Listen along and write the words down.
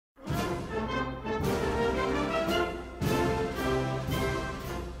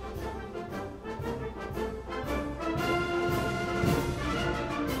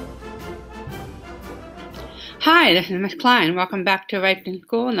Hi, this is Miss Kline. Welcome back to Reiffton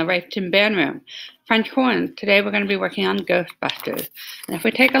School in the Reiffton Band Room. French horns. Today we're going to be working on Ghostbusters. And if we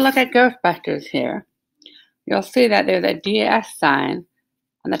take a look at Ghostbusters here, you'll see that there's a DS sign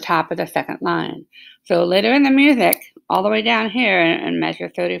on the top of the second line. So later in the music, all the way down here in measure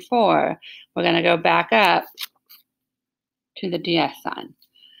 34, we're going to go back up to the DS sign.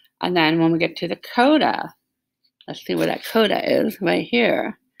 And then when we get to the coda, let's see where that coda is, right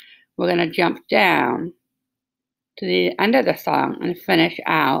here, we're going to jump down to the end of the song and finish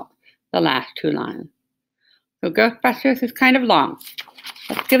out the last two lines. So Ghostbusters is kind of long.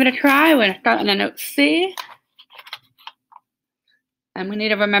 Let's give it a try. We're going to start on the note C. And we need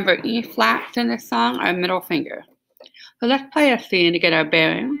to remember E flats in this song are middle finger. So let's play a C to get our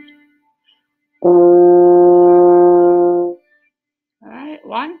bearings. Alright,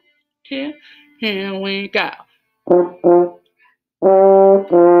 1, 2, here we go.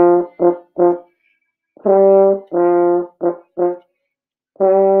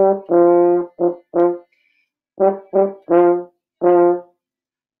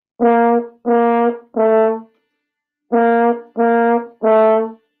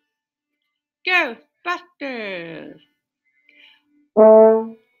 Ghostbusters!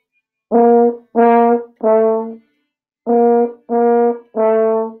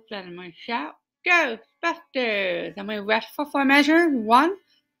 Then we shout, Ghostbusters! And we rest for 4 measures. 1,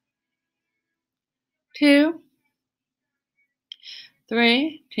 2,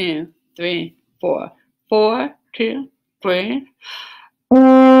 3, 2, 3, 4. 4, 2, 3.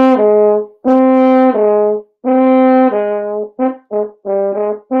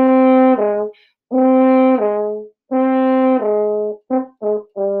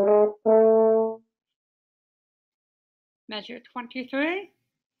 Measure 23.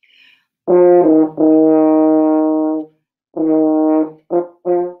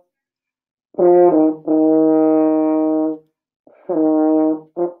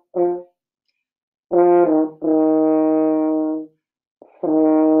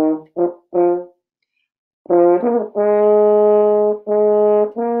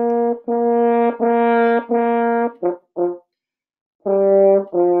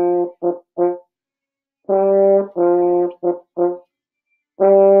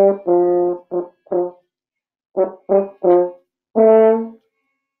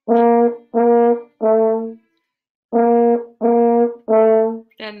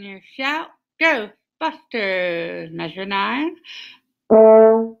 Then you shout, Ghostbusters! Measure 9.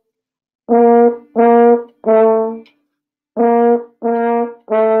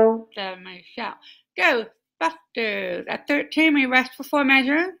 Then we shout, Ghostbusters! At 13, we rest for 4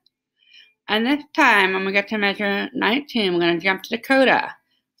 measures. And this time, when we get to measure 19, we're going to jump to the coda.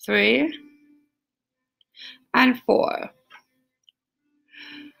 3 and 4.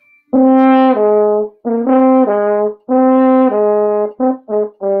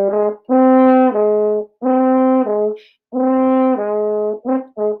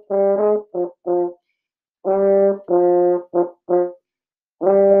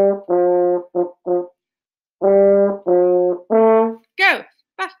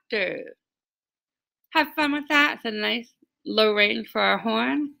 Ghostbusters! Have fun with that. It's a nice low range for our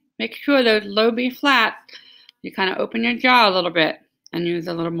horn. Make sure those low B flats, you kind of open your jaw a little bit and use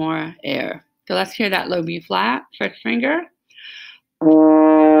a little more air. So let's hear that low B flat, first finger.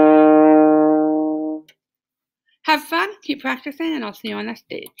 Have fun, keep practicing, and I'll see you on the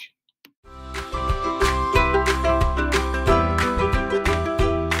stage.